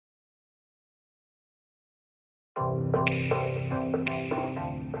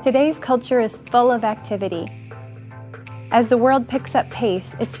Today's culture is full of activity. As the world picks up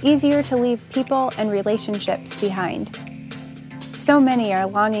pace, it's easier to leave people and relationships behind. So many are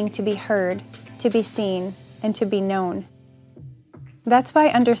longing to be heard, to be seen, and to be known. That's why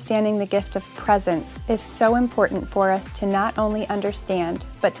understanding the gift of presence is so important for us to not only understand,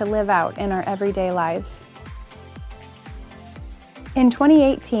 but to live out in our everyday lives. In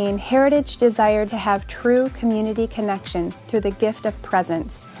 2018, Heritage desired to have true community connection through the gift of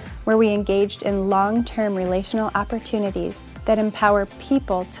presence, where we engaged in long-term relational opportunities that empower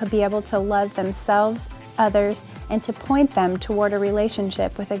people to be able to love themselves, others, and to point them toward a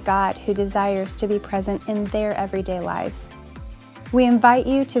relationship with a God who desires to be present in their everyday lives. We invite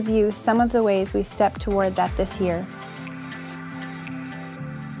you to view some of the ways we step toward that this year.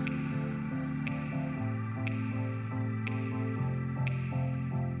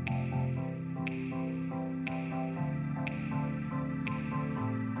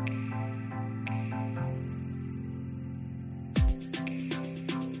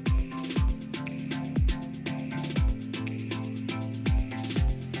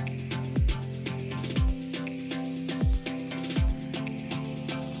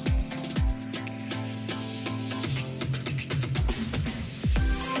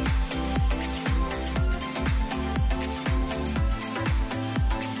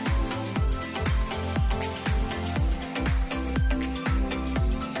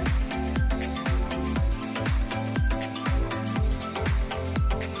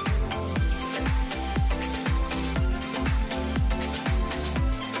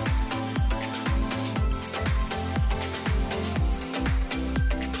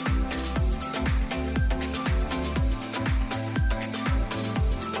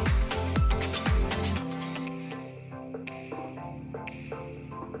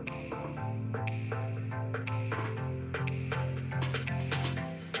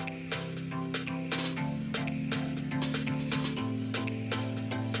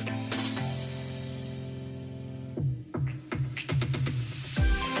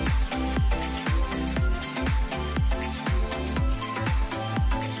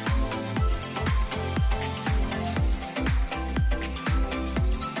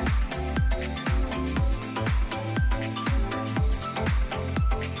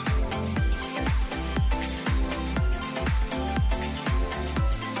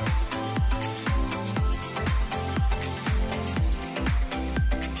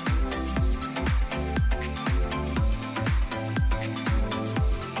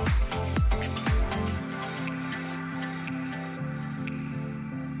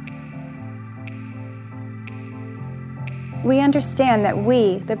 We understand that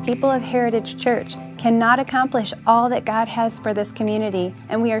we, the people of Heritage Church, cannot accomplish all that God has for this community,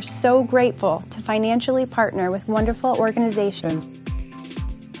 and we are so grateful to financially partner with wonderful organizations.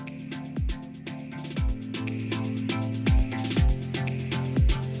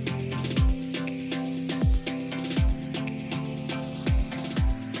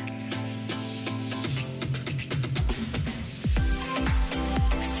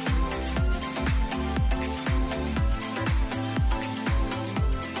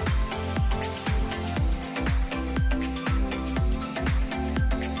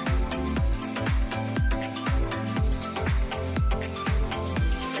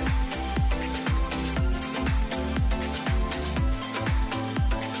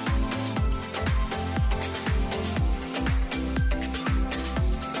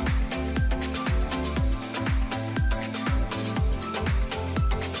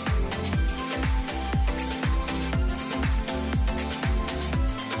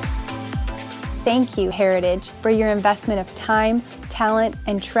 Thank you, Heritage, for your investment of time, talent,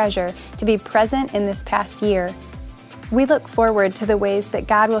 and treasure to be present in this past year. We look forward to the ways that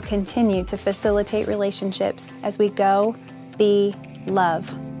God will continue to facilitate relationships as we go, be,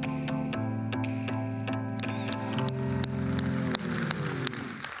 love.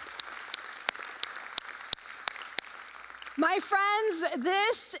 My friends,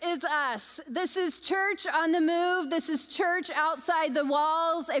 this is us. This is Church on the Move. This is church outside the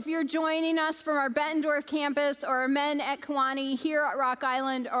walls. If you're joining us from our Bettendorf campus or our Men at Kewanee here at Rock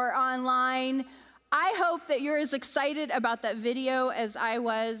Island or online, I hope that you're as excited about that video as I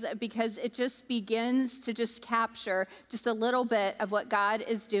was, because it just begins to just capture just a little bit of what God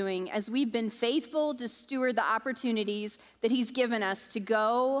is doing as we've been faithful to steward the opportunities that He's given us to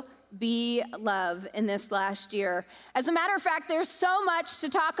go be love in this last year. As a matter of fact, there's so much to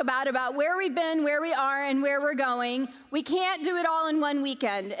talk about where we've been, where we are, and where we're going. We can't do it all in one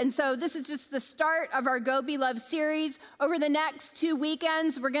weekend. And so this is just the start of our Go Be Love series. Over the next 2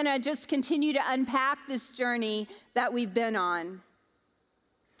 weekends, we're going to just continue to unpack this journey that we've been on.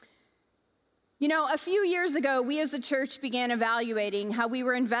 You know, a few years ago, we as a church began evaluating how we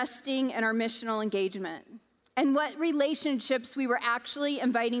were investing in our missional engagement and what relationships we were actually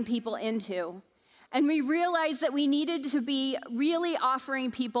inviting people into. And we realized that we needed to be really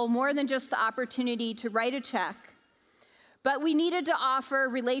offering people more than just the opportunity to write a check, but we needed to offer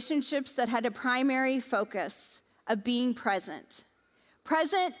relationships that had a primary focus of being present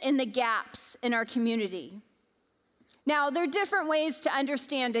in the gaps in our community. Now, there are different ways to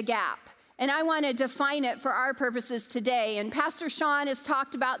understand a gap. And I want to define it for our purposes today. And Pastor Sean has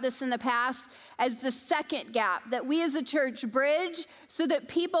talked about this in the past as the second gap that we as a church bridge so that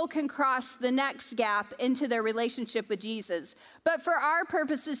people can cross the next gap into their relationship with Jesus. But for our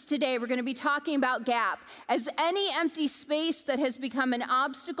purposes today, we're going to be talking about gap as any empty space that has become an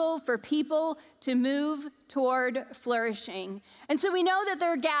obstacle for people to move toward flourishing. And so we know that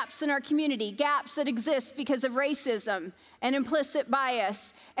there are gaps in our community, gaps that exist because of racism and implicit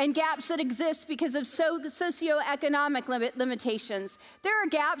bias, and gaps that exist because of socioeconomic limitations. There are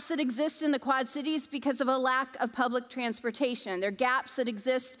gaps that exist in the Quad Cities because of a lack of public transportation. There are gaps that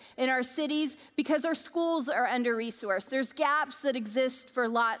exist in our cities because our schools are under-resourced. There's gaps that exist for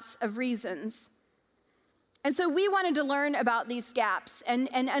lots of reasons. And so we wanted to learn about these gaps and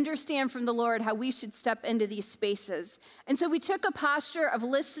understand from the Lord how we should step into these spaces. And so we took a posture of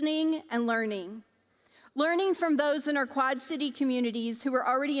listening and learning from those in our Quad City communities who were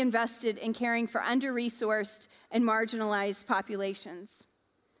already invested in caring for under-resourced and marginalized populations.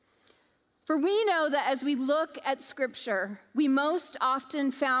 For we know that as we look at Scripture, we most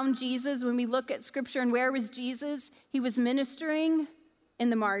often found Jesus when we look at Scripture. And where was Jesus? He was ministering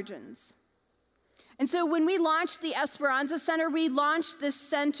in the margins. And so when we launched the Esperanza Center, we launched this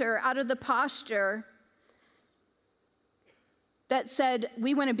center out of the posture that said,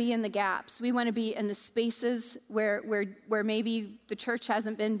 we want to be in the gaps. We want to be in the spaces where maybe the church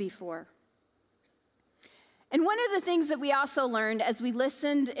hasn't been before. And one of the things that we also learned as we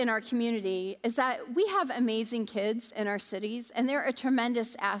listened in our community is that we have amazing kids in our cities, and they're a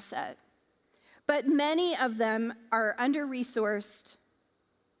tremendous asset. But many of them are under-resourced.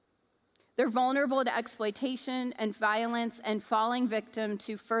 They're vulnerable to exploitation and violence and falling victim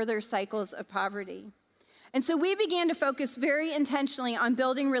to further cycles of poverty. And so we began to focus very intentionally on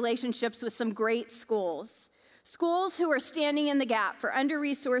building relationships with some great schools who are standing in the gap for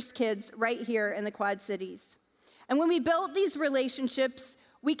under-resourced kids right here in the Quad Cities. And when we built these relationships,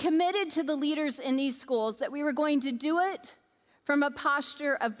 we committed to the leaders in these schools that we were going to do it from a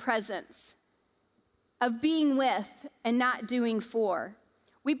posture of presence, of being with and not doing for.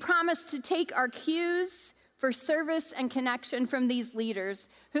 We promised to take our cues for service and connection from these leaders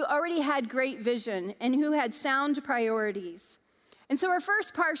who already had great vision and who had sound priorities. And so our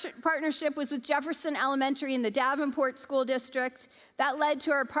first partnership was with Jefferson Elementary in the Davenport School District. That led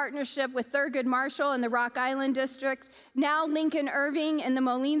to our partnership with Thurgood Marshall in the Rock Island District, now Lincoln Irving in the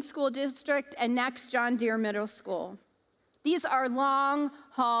Moline School District, and next John Deere Middle School. These are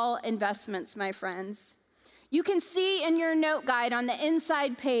long-haul investments, my friends. You can see in your note guide on the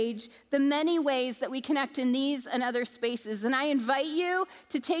inside page the many ways that we connect in these and other spaces. And I invite you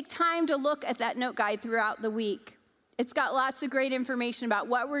to take time to look at that note guide throughout the week. It's got lots of great information about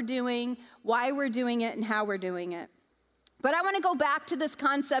what we're doing, why we're doing it, and how we're doing it. But I want to go back to this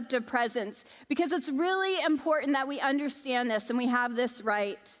concept of presence because it's really important that we understand this and we have this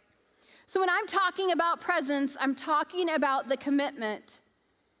right. So when I'm talking about presence, I'm talking about the commitment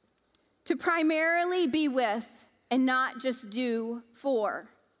to primarily be with and not just do for.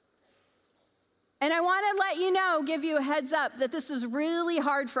 And I want to let you know, give you a heads up, that this is really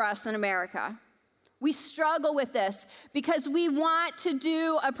hard for us in America. We struggle with this because we want to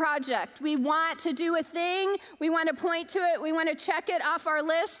do a project. We want to do a thing. We want to point to it. We want to check it off our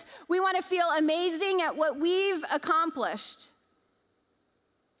list. We want to feel amazing at what we've accomplished.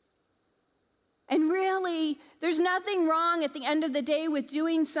 And really, there's nothing wrong at the end of the day with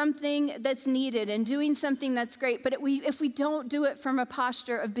doing something that's needed and doing something that's great. But if we don't do it from a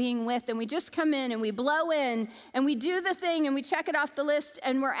posture of being with, and we just come in and we blow in and we do the thing and we check it off the list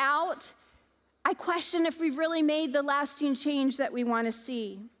and we're out, I question if we've really made the lasting change that we want to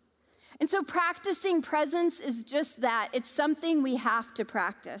see. And so practicing presence is just that. It's something we have to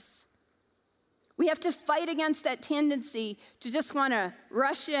practice. We have to fight against that tendency to just want to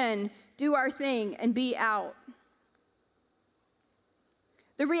rush in, do our thing, and be out.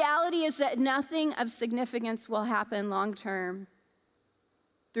 The reality is that nothing of significance will happen long term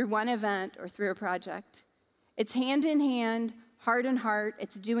through one event or through a project. It's hand in hand, heart in heart.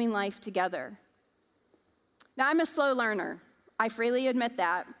 It's doing life together. Now, I'm a slow learner. I freely admit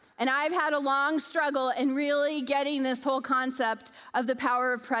that. And I've had a long struggle in really getting this whole concept of the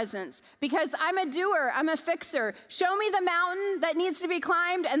power of presence, because I'm a doer, I'm a fixer. Show me the mountain that needs to be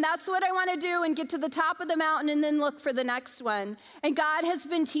climbed, and that's what I want to do, and get to the top of the mountain and then look for the next one. And God has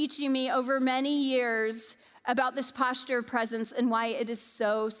been teaching me over many years about this posture of presence and why it is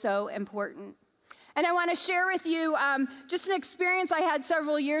so, so important. And I want to share with you just an experience I had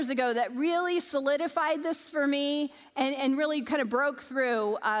several years ago that really solidified this for me and really kind of broke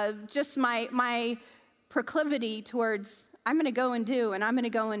through just my proclivity towards I'm going to go and do and I'm going to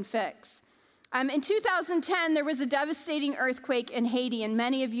go and fix. In 2010, there was a devastating earthquake in Haiti, and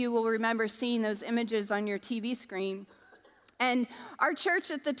many of you will remember seeing those images on your TV screen. And our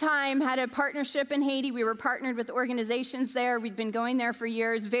church at the time had a partnership in Haiti. We were partnered with organizations there. We'd been going there for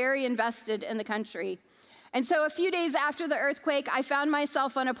years, very invested in the country. And so a few days after the earthquake, I found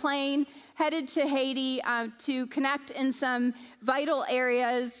myself on a plane headed to Haiti to connect in some vital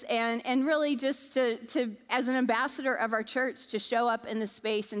areas and really just to, as an ambassador of our church, to show up in the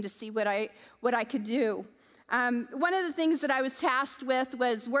space and to see what I could do. One of the things that I was tasked with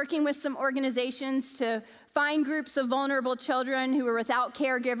was working with some organizations to find groups of vulnerable children who were without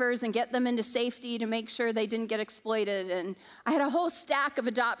caregivers and get them into safety to make sure they didn't get exploited. And I had a whole stack of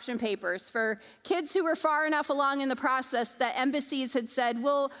adoption papers for kids who were far enough along in the process that embassies had said,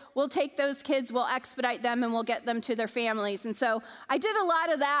 we'll take those kids, we'll expedite them, and we'll get them to their families. And so I did a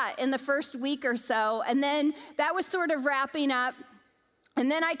lot of that in the first week or so, and then that was sort of wrapping up. And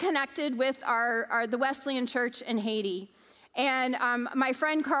then I connected with the Wesleyan Church in Haiti. And my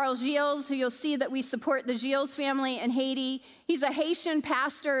friend Carl Gilles, who you'll see that we support the Gilles family in Haiti, he's a Haitian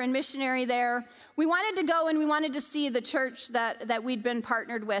pastor and missionary there. We wanted to go and we wanted to see the church that we'd been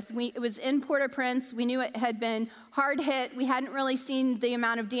partnered with. It was in Port-au-Prince. We knew it had been hard hit. We hadn't really seen the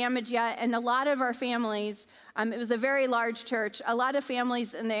amount of damage yet. And a lot of our families, it was a very large church, a lot of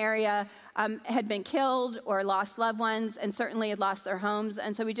families in the area had been killed or lost loved ones and certainly had lost their homes.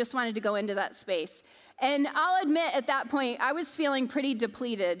 And so we just wanted to go into that space. And I'll admit at that point, I was feeling pretty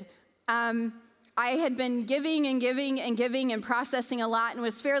depleted. I had been giving and giving and giving and processing a lot and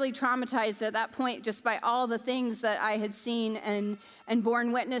was fairly traumatized at that point just by all the things that I had seen and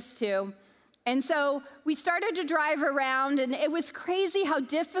borne witness to. And so we started to drive around, and it was crazy how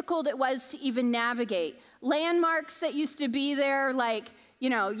difficult it was to even navigate. Landmarks that used to be there, like,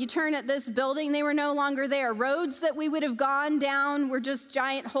 you turn at this building, they were no longer there. Roads that we would have gone down were just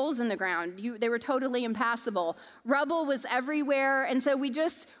giant holes in the ground. They were totally impassable. Rubble was everywhere, and so we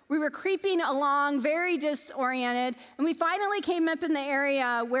were creeping along, very disoriented, and we finally came up in the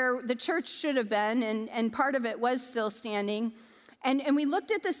area where the church should have been, and part of it was still standing. And we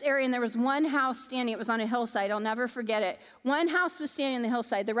looked at this area, and there was one house standing. It was on a hillside. I'll never forget it. One house was standing on the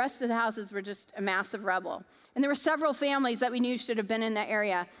hillside. The rest of the houses were just a mass of rubble. And there were several families that we knew should have been in that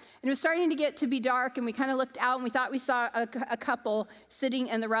area. And it was starting to get to be dark, and we kind of looked out, and we thought we saw a couple sitting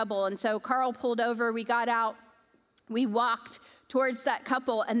in the rubble. And so Carl pulled over. We got out. We walked towards that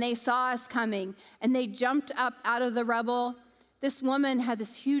couple, and they saw us coming, and they jumped up out of the rubble. This woman had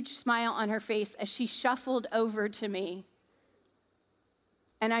this huge smile on her face as she shuffled over to me.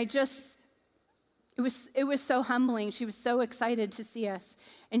 And it was so humbling. She was so excited to see us.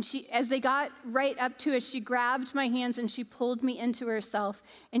 And as they got right up to us, she grabbed my hands and she pulled me into herself.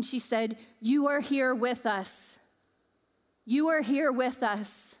 And she said, "You are here with us. You are here with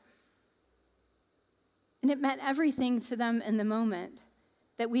us." And it meant everything to them in the moment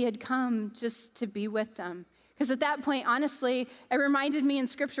that we had come just to be with them. Because at that point, honestly, it reminded me in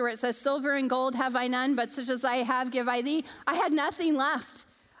Scripture where it says, "Silver and gold have I none, but such as I have give I thee." I had nothing left.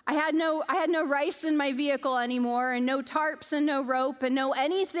 I had no rice in my vehicle anymore, and no tarps and no rope and no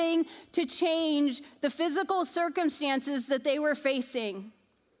anything to change the physical circumstances that they were facing,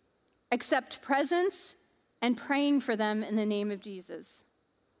 except presence and praying for them in the name of Jesus.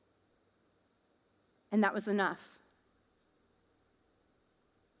 And that was enough.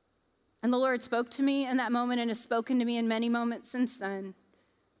 And the Lord spoke to me in that moment and has spoken to me in many moments since then.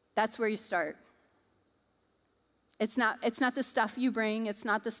 That's where you start. It's not the stuff you bring. It's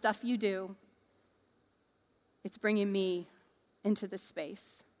not the stuff you do. It's bringing me into this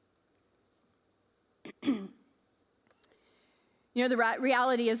space. The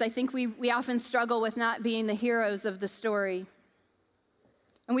reality is I think we often struggle with not being the heroes of the story.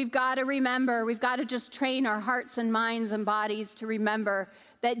 And we've got to remember, we've got to just train our hearts and minds and bodies to remember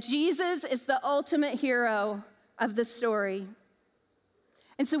that Jesus is the ultimate hero of the story.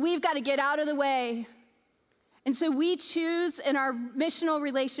 And so we've got to get out of the way. And so we choose in our missional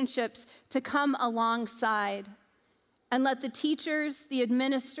relationships to come alongside and let the teachers, the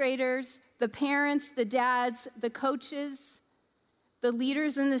administrators, the parents, the dads, the coaches, the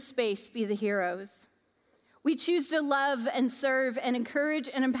leaders in the space be the heroes. We choose to love and serve and encourage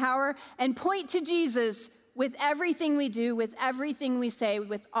and empower and point to Jesus with everything we do, with everything we say,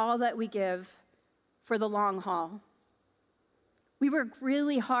 with all that we give for the long haul. We work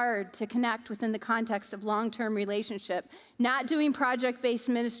really hard to connect within the context of long-term relationship, not doing project-based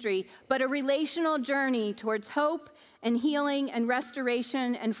ministry, but a relational journey towards hope and healing and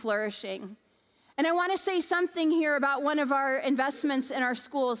restoration and flourishing. And I want to say something here about one of our investments in our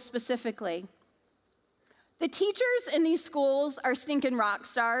schools specifically. The teachers in these schools are stinking rock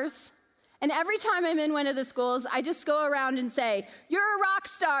stars. And every time I'm in one of the schools, I just go around and say, "You're a rock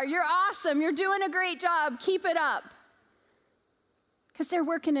star, you're awesome, you're doing a great job, keep it up." Because they're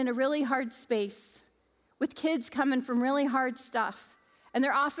working in a really hard space with kids coming from really hard stuff. And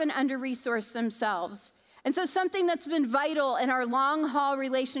they're often under-resourced themselves. And so something that's been vital in our long-haul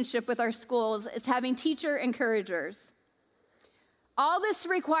relationship with our schools is having teacher encouragers. All this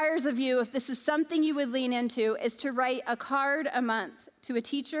requires of you, if this is something you would lean into, is to write a card a month to a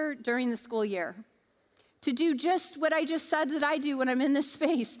teacher during the school year. To do just what I just said that I do when I'm in this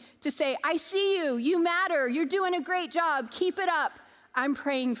space. To say, "I see you, you matter, you're doing a great job, keep it up, I'm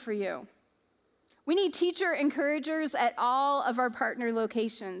praying for you." We need teacher encouragers at all of our partner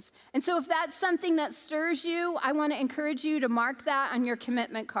locations. And so if that's something that stirs you, I want to encourage you to mark that on your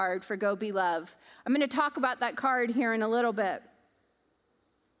commitment card for Go Be Love. I'm going to talk about that card here in a little bit.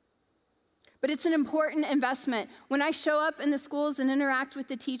 But it's an important investment. When I show up in the schools and interact with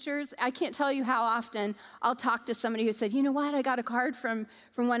the teachers, I can't tell you how often I'll talk to somebody who said, "You know what, I got a card from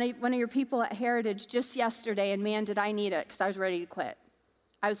one of your people at Heritage just yesterday, and man, did I need it, because I was ready to quit.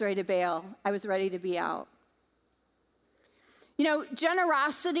 I was ready to bail. I was ready to be out." You know,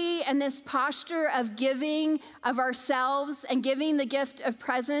 generosity and this posture of giving of ourselves and giving the gift of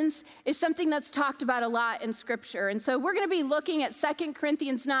presence is something that's talked about a lot in Scripture. And so we're going to be looking at 2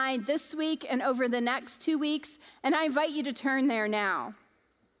 Corinthians 9 this week and over the next 2 weeks, and I invite you to turn there now.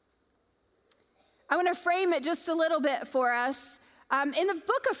 I want to frame it just a little bit for us. In the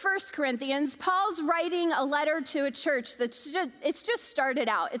book of 1 Corinthians, Paul's writing a letter to a church it's just started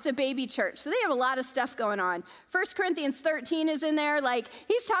out. It's a baby church, so they have a lot of stuff going on. 1 Corinthians 13 is in there. Like,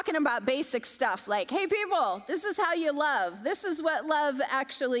 he's talking about basic stuff, like, "Hey, people, this is how you love. This is what love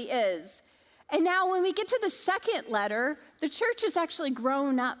actually is." And now when we get to the second letter, the church has actually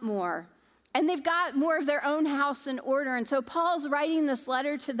grown up more. And they've got more of their own house in order. And so Paul's writing this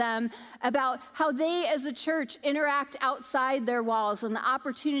letter to them about how they as a church interact outside their walls and the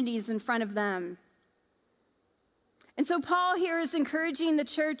opportunities in front of them. And so Paul here is encouraging the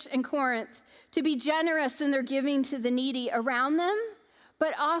church in Corinth to be generous in their giving to the needy around them,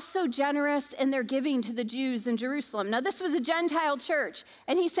 but also generous in their giving to the Jews in Jerusalem. Now, this was a Gentile church,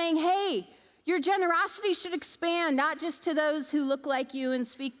 and he's saying, hey, your generosity should expand, not just to those who look like you and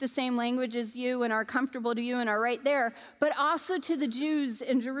speak the same language as you and are comfortable to you and are right there, but also to the Jews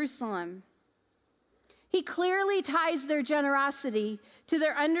in Jerusalem. He clearly ties their generosity to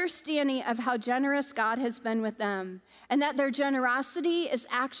their understanding of how generous God has been with them, and that their generosity is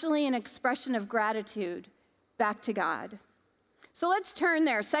actually an expression of gratitude back to God. So let's turn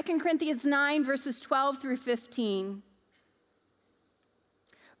there, 2 Corinthians 9, verses 12 through 15.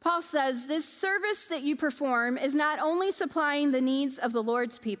 Paul says, this service that you perform is not only supplying the needs of the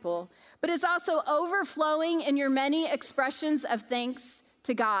Lord's people, but is also overflowing in your many expressions of thanks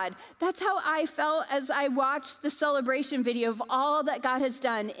to God. That's how I felt as I watched the celebration video of all that God has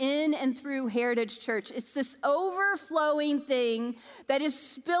done in and through Heritage Church. It's this overflowing thing that is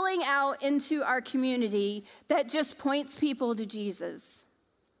spilling out into our community that just points people to Jesus.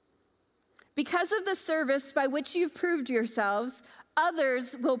 Because of the service by which you've proved yourselves,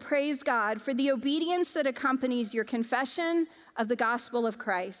 others will praise God for the obedience that accompanies your confession of the gospel of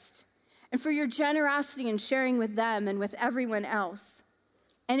Christ, and for your generosity in sharing with them and with everyone else.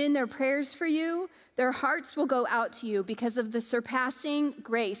 And in their prayers for you, their hearts will go out to you because of the surpassing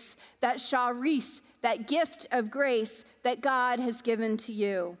grace, that charis, that gift of grace that God has given to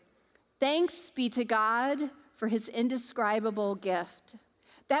you. Thanks be to God for his indescribable gift.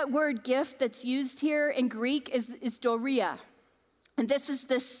 That word gift that's used here in Greek is doria. And this is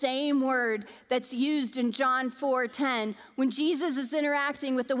the same word that's used in John 4:10 when Jesus is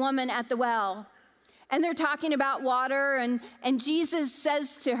interacting with the woman at the well. And they're talking about water, and Jesus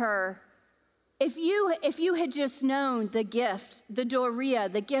says to her, if you had just known the gift, the doria,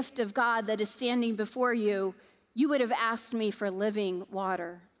 the gift of God that is standing before you, you would have asked me for living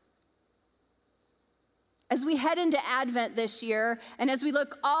water. As we head into Advent this year, and as we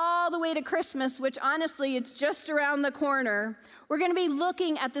look all the way to Christmas, which honestly, it's just around the corner, we're going to be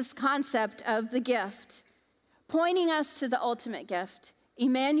looking at this concept of the gift, pointing us to the ultimate gift,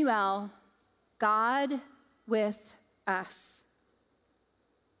 Emmanuel, God with us.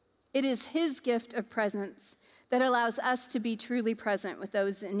 It is his gift of presence that allows us to be truly present with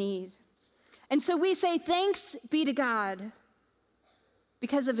those in need. And so we say, thanks be to God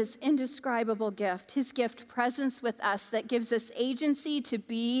because of his indescribable gift, his gift presence with us that gives us agency to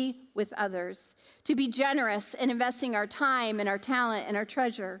be with others, to be generous in investing our time and our talent and our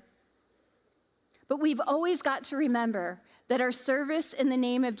treasure. But we've always got to remember that our service in the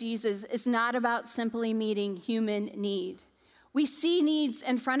name of Jesus is not about simply meeting human need. We see needs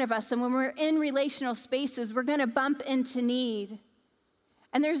in front of us, and when we're in relational spaces, we're going to bump into need.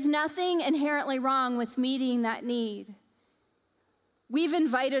 And there's nothing inherently wrong with meeting that need. We've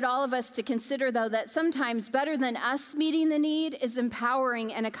invited all of us to consider, though, that sometimes better than us meeting the need is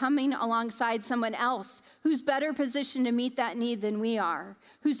empowering and coming alongside someone else who's better positioned to meet that need than we are,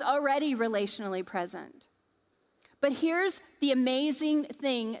 who's already relationally present. But here's the amazing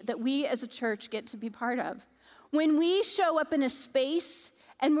thing that we as a church get to be part of. When we show up in a space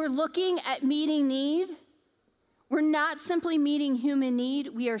and we're looking at meeting need, we're not simply meeting human need,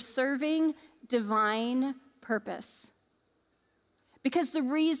 we are serving divine purpose. Because the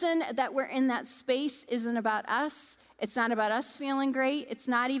reason that we're in that space isn't about us. It's not about us feeling great. It's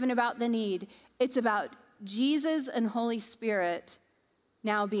not even about the need. It's about Jesus and Holy Spirit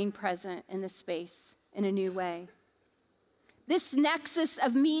now being present in this space in a new way. This nexus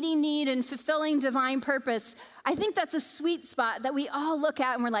of meeting need and fulfilling divine purpose, I think that's a sweet spot that we all look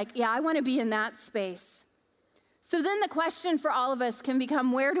at and we're like, yeah, I want to be in that space. So then the question for all of us can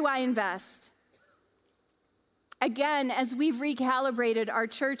become, where do I invest? Again, as we've recalibrated our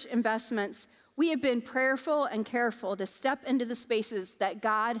church investments, we have been prayerful and careful to step into the spaces that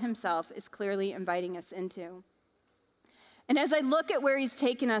God himself is clearly inviting us into. And as I look at where he's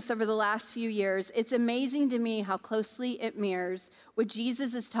taken us over the last few years, it's amazing to me how closely it mirrors what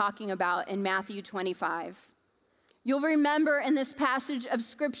Jesus is talking about in Matthew 25. You'll remember in this passage of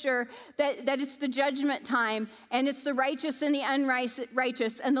scripture that it's the judgment time, and it's the righteous and the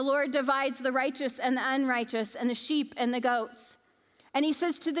unrighteous, and the Lord divides the righteous and the unrighteous, and the sheep and the goats. And he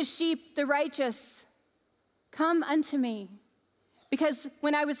says to the sheep, the righteous, come unto me, because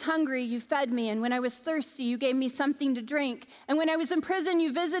when I was hungry, you fed me, and when I was thirsty, you gave me something to drink, and when I was in prison,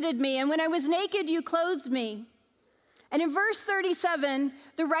 you visited me, and when I was naked, you clothed me. And in verse 37,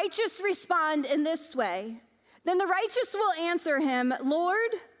 the righteous respond in this way. Then the righteous will answer him,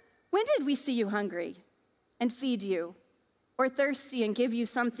 Lord, when did we see you hungry and feed you, or thirsty and give you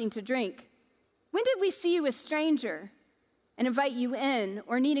something to drink? When did we see you a stranger and invite you in,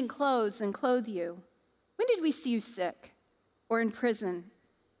 or needing clothes and clothe you? When did we see you sick or in prison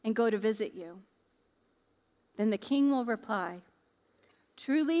and go to visit you? Then the king will reply,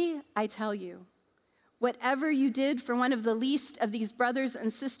 truly I tell you, whatever you did for one of the least of these brothers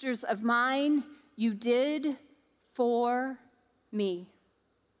and sisters of mine, you did for me.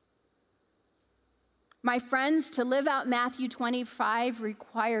 My friends, to live out Matthew 25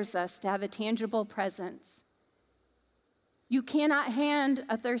 requires us to have a tangible presence. You cannot hand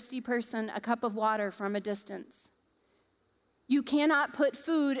a thirsty person a cup of water from a distance. You cannot put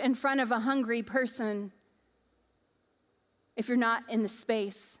food in front of a hungry person if you're not in the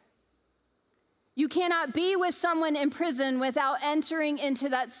space. You cannot be with someone in prison without entering into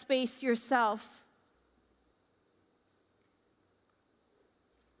that space yourself.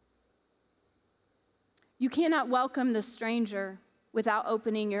 You cannot welcome the stranger without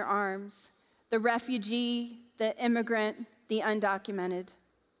opening your arms, the refugee, the immigrant, the undocumented.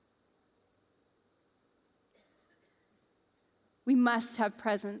 We must have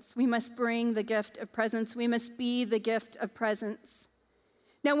presence. We must bring the gift of presence. We must be the gift of presence.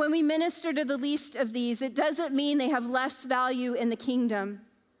 Now, when we minister to the least of these, it doesn't mean they have less value in the kingdom.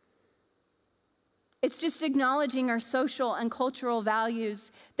 It's just acknowledging our social and cultural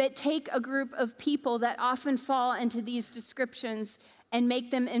values that take a group of people that often fall into these descriptions and make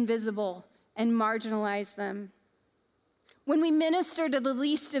them invisible and marginalize them. When we minister to the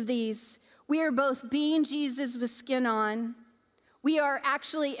least of these, we are both being Jesus with skin on. We are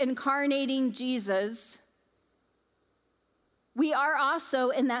actually incarnating Jesus. We are also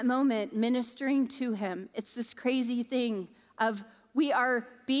in that moment ministering to him. It's this crazy thing of we are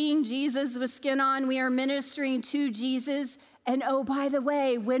being Jesus with skin on. We are ministering to Jesus. And oh, by the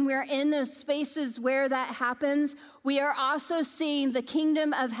way, when we're in those spaces where that happens, we are also seeing the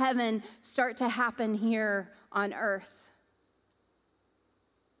kingdom of heaven start to happen here on earth.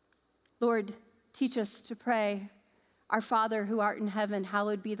 Lord, teach us to pray. Our Father who art in heaven,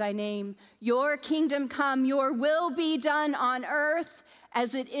 hallowed be thy name. Your kingdom come, your will be done on earth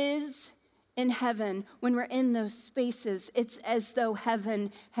as it is in heaven. When we're in those spaces, it's as though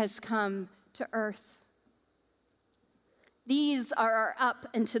heaven has come to earth. These are our up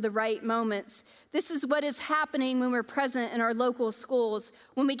and to the right moments. This is what is happening when we're present in our local schools,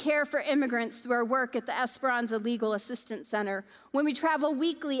 when we care for immigrants through our work at the Esperanza Legal Assistance Center, when we travel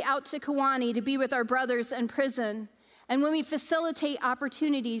weekly out to Kewanee to be with our brothers in prison, and when we facilitate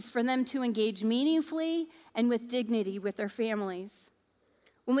opportunities for them to engage meaningfully and with dignity with their families,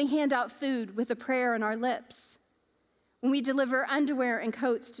 when we hand out food with a prayer on our lips, when we deliver underwear and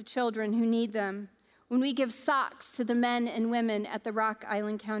coats to children who need them, when we give socks to the men and women at the Rock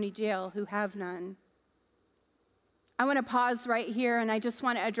Island County Jail who have none. I want to pause right here, and I just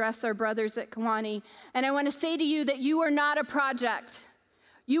want to address our brothers at Kewanee. And I want to say to you that you are not a project.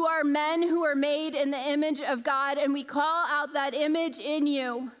 You are men who are made in the image of God, and we call out that image in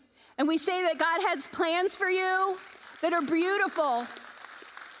you. And we say that God has plans for you that are beautiful.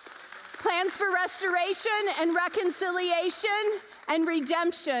 Plans for restoration and reconciliation and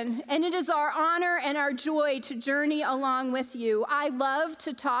redemption, and it is our honor and our joy to journey along with you. I love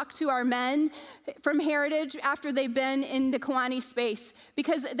to talk to our men from Heritage after they've been in the Kewanee space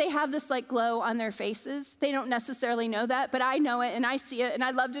because they have this like glow on their faces. They don't necessarily know that, but I know it and I see it, and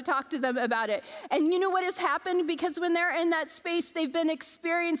I love to talk to them about it. And you know what has happened? Because when they're in that space, they've been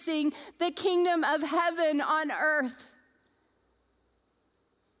experiencing the kingdom of heaven on earth.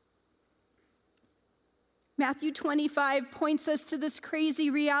 Matthew 25 points us to this crazy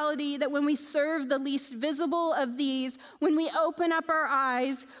reality that when we serve the least visible of these, when we open up our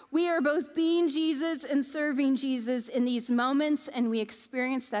eyes, we are both being Jesus and serving Jesus in these moments, and we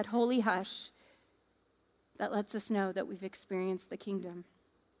experience that holy hush that lets us know that we've experienced the kingdom.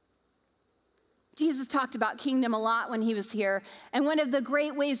 Jesus talked about kingdom a lot when he was here, and one of the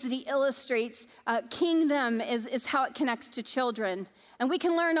great ways that he illustrates kingdom is how it connects to children, and we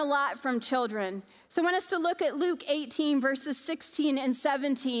can learn a lot from children. So I want us to look at Luke 18, verses 16 and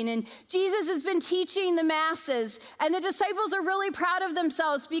 17, and Jesus has been teaching the masses, and the disciples are really proud of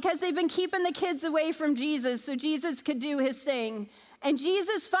themselves because they've been keeping the kids away from Jesus so Jesus could do his thing, and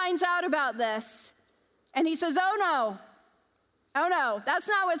Jesus finds out about this, and he says, oh no, that's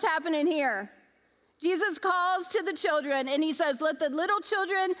not what's happening here. Jesus calls to the children and he says, let the little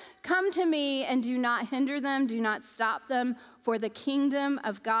children come to me and do not hinder them, do not stop them, for the kingdom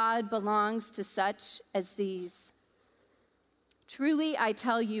of God belongs to such as these. Truly, I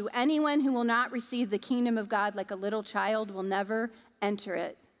tell you, anyone who will not receive the kingdom of God like a little child will never enter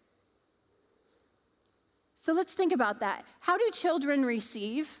it. So let's think about that. How do children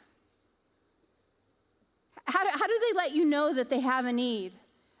receive? How do they let you know that they have a need?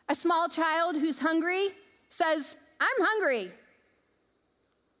 A small child who's hungry says, I'm hungry.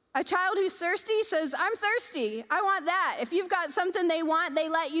 A child who's thirsty says, I'm thirsty. I want that. If you've got something they want, they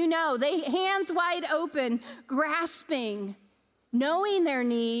let you know. They hands wide open, grasping, knowing their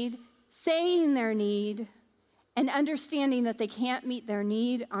need, saying their need, and understanding that they can't meet their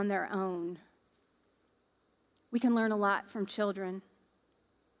need on their own. We can learn a lot from children.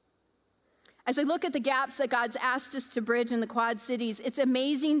 As I look at the gaps that God's asked us to bridge in the Quad Cities, it's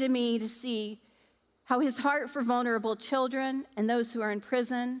amazing to me to see how his heart for vulnerable children and those who are in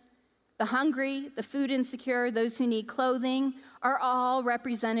prison, the hungry, the food insecure, those who need clothing, are all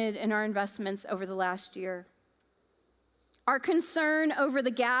represented in our investments over the last year. Our concern over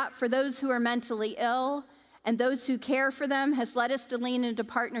the gap for those who are mentally ill and those who care for them has led us to lean into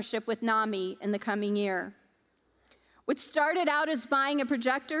partnership with NAMI in the coming year. What started out as buying a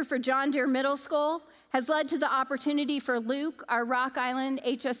projector for John Deere Middle School has led to the opportunity for Luke, our Rock Island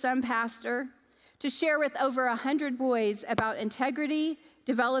HSM pastor, to share with over 100 boys about integrity,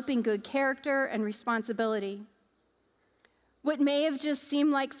 developing good character, and responsibility. What may have just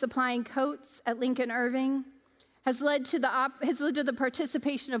seemed like supplying coats at Lincoln Irving has led to the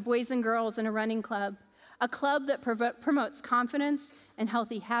participation of boys and girls in a running club, a club that promotes confidence and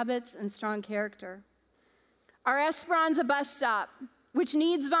healthy habits and strong character. Our Esperanza bus stop, which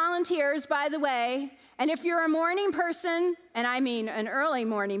needs volunteers, by the way, and if you're a morning person, and I mean an early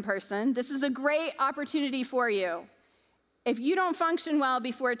morning person, this is a great opportunity for you. If you don't function well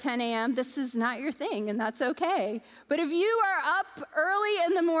before 10 a.m., this is not your thing, and that's okay. But if you are up early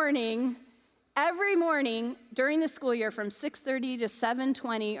in the morning, every morning during the school year from 6:30 to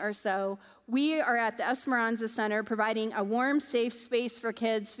 7:20 or so, we are at the Esperanza Center providing a warm, safe space for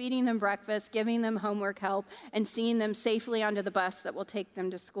kids, feeding them breakfast, giving them homework help, and seeing them safely onto the bus that will take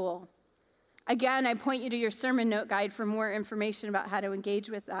them to school. Again, I point you to your sermon note guide for more information about how to engage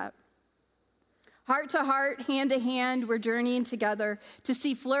with that. Heart to heart, hand to hand, we're journeying together to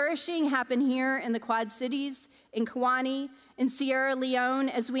see flourishing happen here in the Quad Cities, in Kewanee, in Sierra Leone,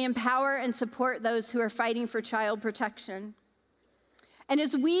 as we empower and support those who are fighting for child protection. And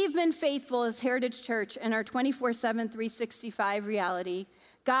as we've been faithful as Heritage Church in our 24/7, 365 reality,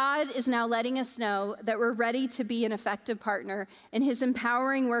 God is now letting us know that we're ready to be an effective partner in his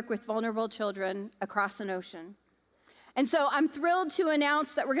empowering work with vulnerable children across an ocean. And so I'm thrilled to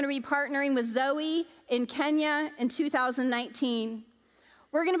announce that we're going to be partnering with Zoe in Kenya in 2019.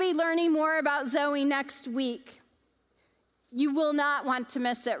 We're going to be learning more about Zoe next week. You will not want to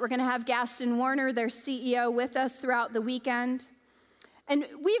miss it. We're going to have Gaston Warner, their CEO, with us throughout the weekend. And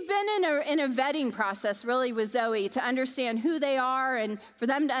we've been in a vetting process, really, with Zoe to understand who they are and for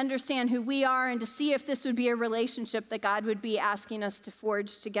them to understand who we are and to see if this would be a relationship that God would be asking us to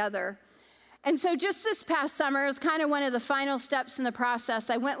forge together. And so just this past summer, it was kind of one of the final steps in the process.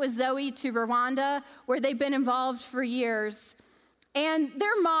 I went with Zoe to Rwanda, where they've been involved for years. And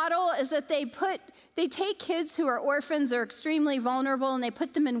their model is that they take kids who are orphans or extremely vulnerable, and they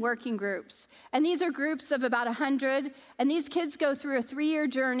put them in working groups. And these are groups of about 100, and these kids go through a 3-year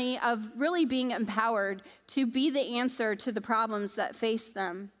journey of really being empowered to be the answer to the problems that face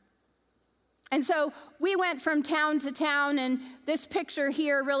them. And so we went from town to town, and this picture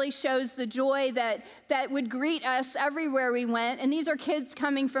here really shows the joy that would greet us everywhere we went. And these are kids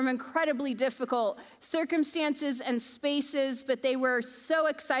coming from incredibly difficult circumstances and spaces, but they were so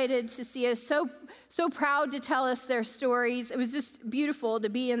excited to see us, so proud to tell us their stories. It was just beautiful to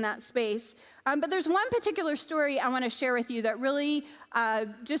be in that space. But there's one particular story I want to share with you that really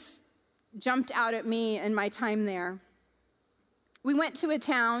just jumped out at me in my time there. We went to a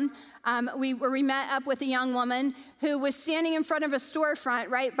town where we met up with a young woman who was standing in front of a storefront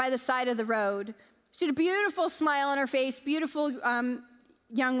right by the side of the road. She had a beautiful smile on her face, beautiful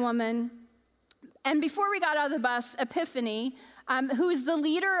young woman. And before we got out of the bus, Epiphany, who is the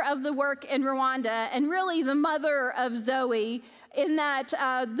leader of the work in Rwanda and really the mother of Zoe, in that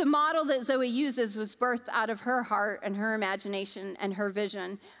the model that Zoe uses was birthed out of her heart and her imagination and her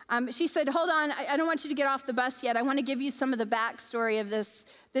vision. She said, hold on, I don't want you to get off the bus yet. I want to give you some of the backstory of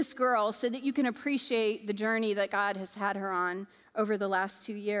this girl so that you can appreciate the journey that God has had her on over the last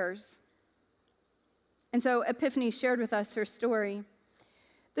 2 years. And so Epiphany shared with us her story.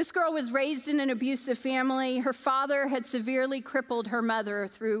 This girl was raised in an abusive family. Her father had severely crippled her mother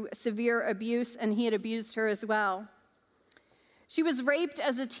through severe abuse, and he had abused her as well. She was raped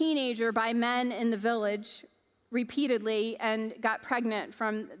as a teenager by men in the village repeatedly and got pregnant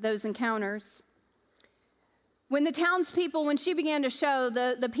from those encounters. When she began to show,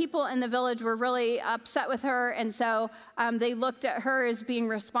 the people in the village were really upset with her, and so they looked at her as being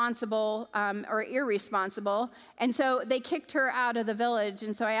responsible or irresponsible, and so they kicked her out of the village.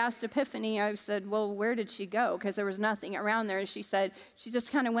 And so I asked Epiphany, I said, well, where did she go? Because there was nothing around there. And she said she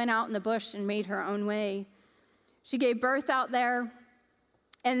just kind of went out in the bush and made her own way. She gave birth out there,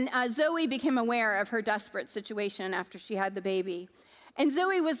 and Zoe became aware of her desperate situation after she had the baby. And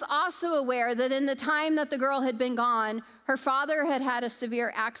Zoe was also aware that in the time that the girl had been gone, her father had had a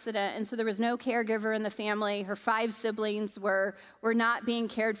severe accident, and so there was no caregiver in the family. Her 5 siblings were not being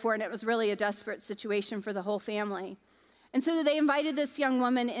cared for, and it was really a desperate situation for the whole family. And so they invited this young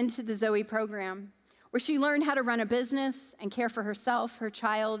woman into the Zoe program, where she learned how to run a business and care for herself, her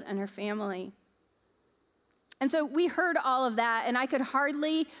child, and her family. And so we heard all of that, and I could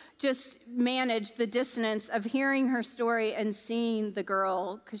hardly just manage the dissonance of hearing her story and seeing the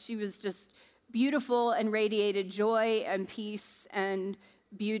girl, because she was just beautiful and radiated joy and peace and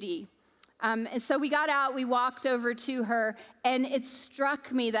beauty. And so we got out, we walked over to her, and it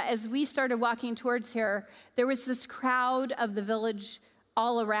struck me that as we started walking towards her, there was this crowd of the village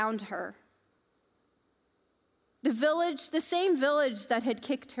all around her. The same village that had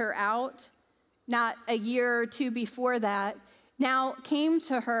kicked her out, not a year or 2 before that, now came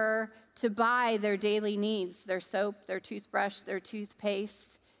to her to buy their daily needs, their soap, their toothbrush, their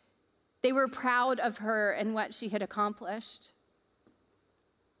toothpaste. They were proud of her and what she had accomplished.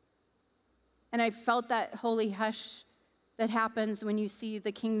 And I felt that holy hush that happens when you see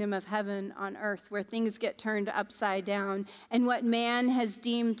the kingdom of heaven on earth, where things get turned upside down, and what man has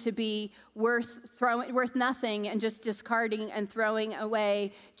deemed to be worth nothing and just discarding and throwing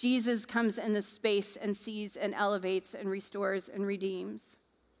away, Jesus comes in this space and sees and elevates and restores and redeems.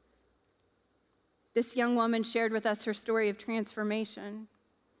 This young woman shared with us her story of transformation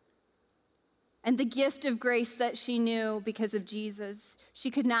and the gift of grace that she knew because of Jesus.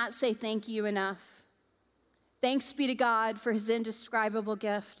 She could not say thank you enough. Thanks be to God for his indescribable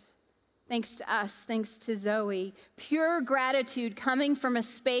gift. thanks to us, thanks to Zoe. Pure gratitude coming from a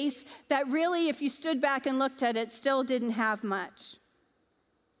space that really, if you stood back and looked at it, still didn't have much.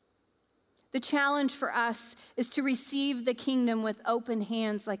 The challenge for us is to receive the kingdom with open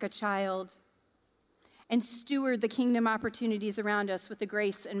hands like a child and steward the kingdom opportunities around us with the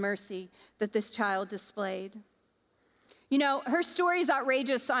grace and mercy that this child displayed. You know, her story is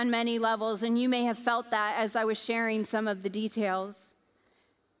outrageous on many levels, and you may have felt that as I was sharing some of the details.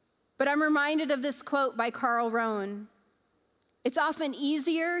 But I'm reminded of this quote by Carl Rohn. It's often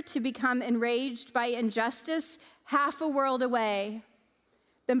easier to become enraged by injustice half a world away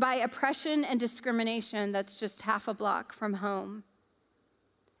than by oppression and discrimination that's just half a block from home.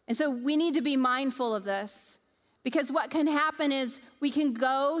 And so we need to be mindful of this, because what can happen is we can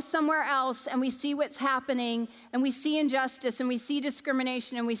go somewhere else and we see what's happening and we see injustice and we see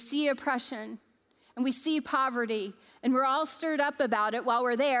discrimination and we see oppression and we see poverty and we're all stirred up about it while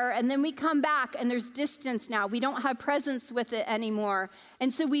we're there, and then we come back and there's distance now. We don't have presence with it anymore.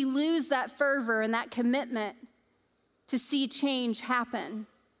 And so we lose that fervor and that commitment to see change happen.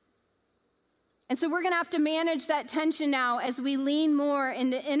 And so we're going to have to manage that tension now as we lean more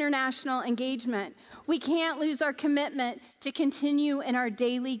into international engagement. We can't lose our commitment to continue in our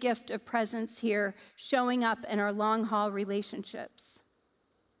daily gift of presence here, showing up in our long-haul relationships.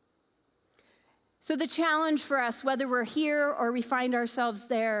 So the challenge for us, whether we're here or we find ourselves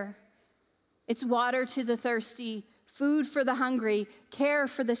there, it's water to the thirsty, food for the hungry, care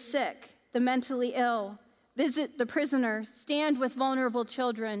for the sick, the mentally ill, visit the prisoner, stand with vulnerable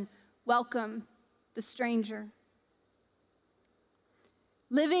children, welcome the stranger.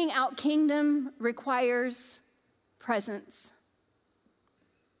 Living out kingdom requires presence.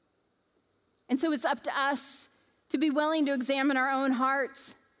 And so it's up to us to be willing to examine our own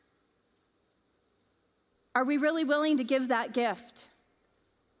hearts. Are we really willing to give that gift?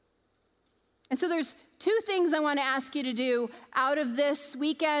 And so there's two things I want to ask you to do out of this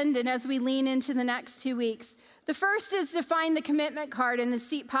weekend and as we lean into the next 2 weeks. The first is to find the commitment card in the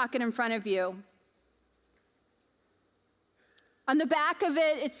seat pocket in front of you. On the back of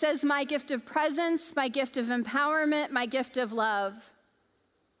it, it says, my gift of presence, my gift of empowerment, my gift of love.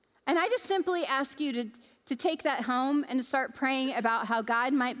 And I just simply ask you to take that home and to start praying about how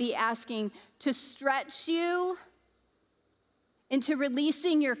God might be asking to stretch you into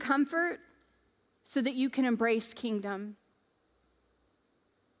releasing your comfort so that you can embrace kingdom.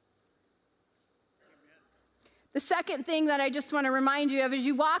 The second thing that I just want to remind you of, as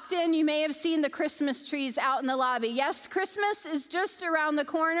you walked in, you may have seen the Christmas trees out in the lobby. Yes, Christmas is just around the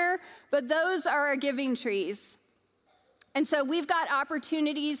corner, but those are our giving trees. And so we've got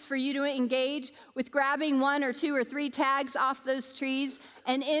opportunities for you to engage with grabbing 1 or 2 or 3 tags off those trees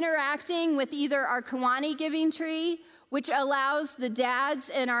and interacting with either our Kiwani Giving Tree, which allows the dads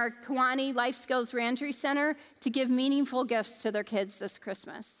in our Kiwani Life Skills Reentry Center to give meaningful gifts to their kids this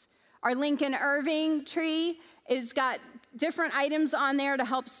Christmas. Our Lincoln Irving tree has got different items on there to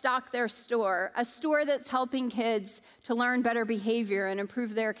help stock their store, a store that's helping kids to learn better behavior and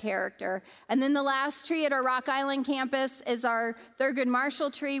improve their character. And then the last tree at our Rock Island campus is our Thurgood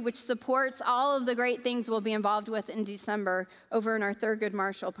Marshall tree, which supports all of the great things we'll be involved with in December over in our Thurgood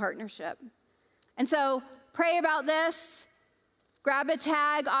Marshall partnership. And so pray about this, grab a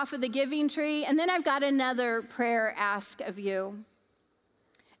tag off of the giving tree, and then I've got another prayer ask of you.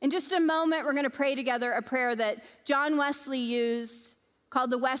 In just a moment, we're going to pray together a prayer that John Wesley used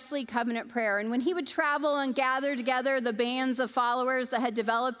called the Wesley Covenant Prayer. And when he would travel and gather together the bands of followers that had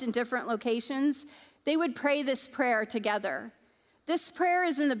developed in different locations, they would pray this prayer together. This prayer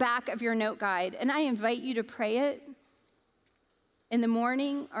is in the back of your note guide, and I invite you to pray it in the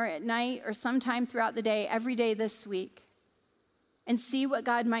morning or at night or sometime throughout the day, every day this week, and see what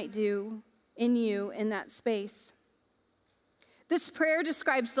God might do in you in that space. This prayer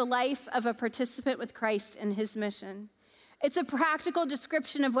describes the life of a participant with Christ and his mission. It's a practical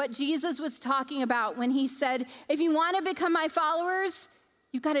description of what Jesus was talking about when he said, if you want to become my followers,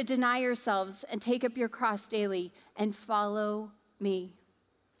 you've got to deny yourselves and take up your cross daily and follow me.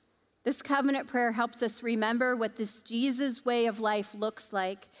 This covenant prayer helps us remember what this Jesus way of life looks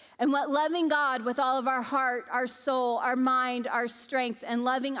like and what loving God with all of our heart, our soul, our mind, our strength, and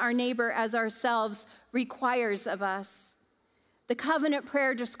loving our neighbor as ourselves requires of us. The covenant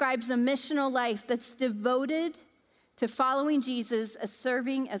prayer describes a missional life that's devoted to following Jesus as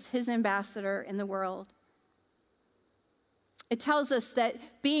serving as his ambassador in the world. It tells us that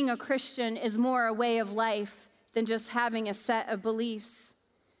being a Christian is more a way of life than just having a set of beliefs.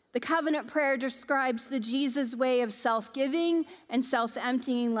 The covenant prayer describes the Jesus way of self-giving and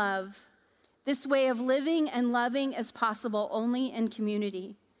self-emptying love. This way of living and loving is possible only in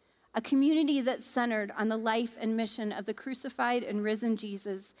community. a community that's centered on the life and mission of the crucified and risen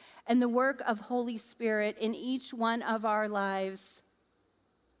Jesus and the work of Holy Spirit in each one of our lives.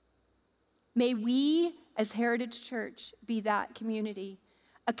 May we, as Heritage Church, be that community,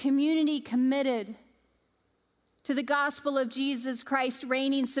 a community committed to the gospel of Jesus Christ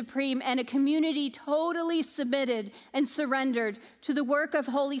reigning supreme, and a community totally submitted and surrendered to the work of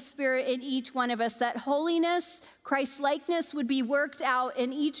Holy Spirit in each one of us, that holiness, Christ-likeness would be worked out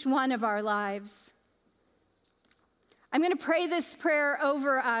in each one of our lives. I'm going to pray this prayer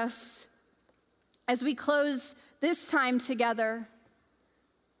over us as we close this time together.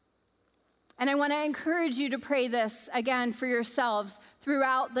 And I want to encourage you to pray this again for yourselves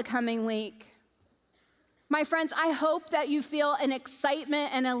throughout the coming week. My friends, I hope that you feel an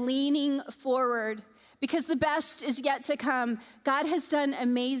excitement and a leaning forward, because the best is yet to come. God has done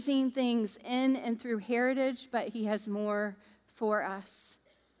amazing things in and through Heritage, but he has more for us.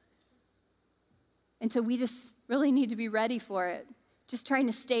 And so we just really need to be ready for it, just trying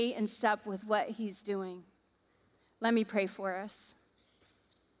to stay in step with what he's doing. Let me pray for us.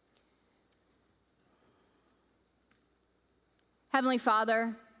 Heavenly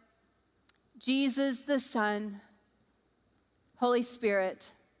Father, Jesus the Son, Holy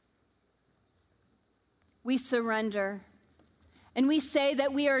Spirit, we surrender, and we say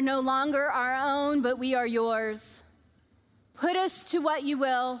that we are no longer our own, but we are yours. Put us to what you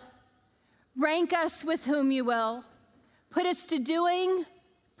will. Rank us with whom you will. Put us to doing,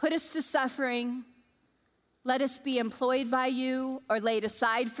 put us to suffering. Let us be employed by you or laid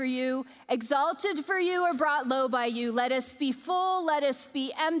aside for you, exalted for you or brought low by you. Let us be full, let us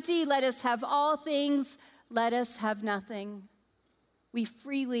be empty, let us have all things, let us have nothing. We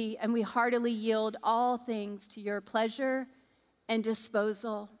freely and we heartily yield all things to your pleasure and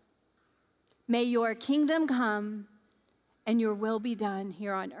disposal. May your kingdom come and your will be done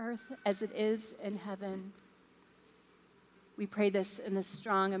here on earth as it is in heaven. We pray this in the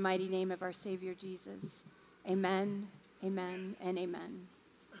strong and mighty name of our Savior Jesus. Amen, amen, and amen.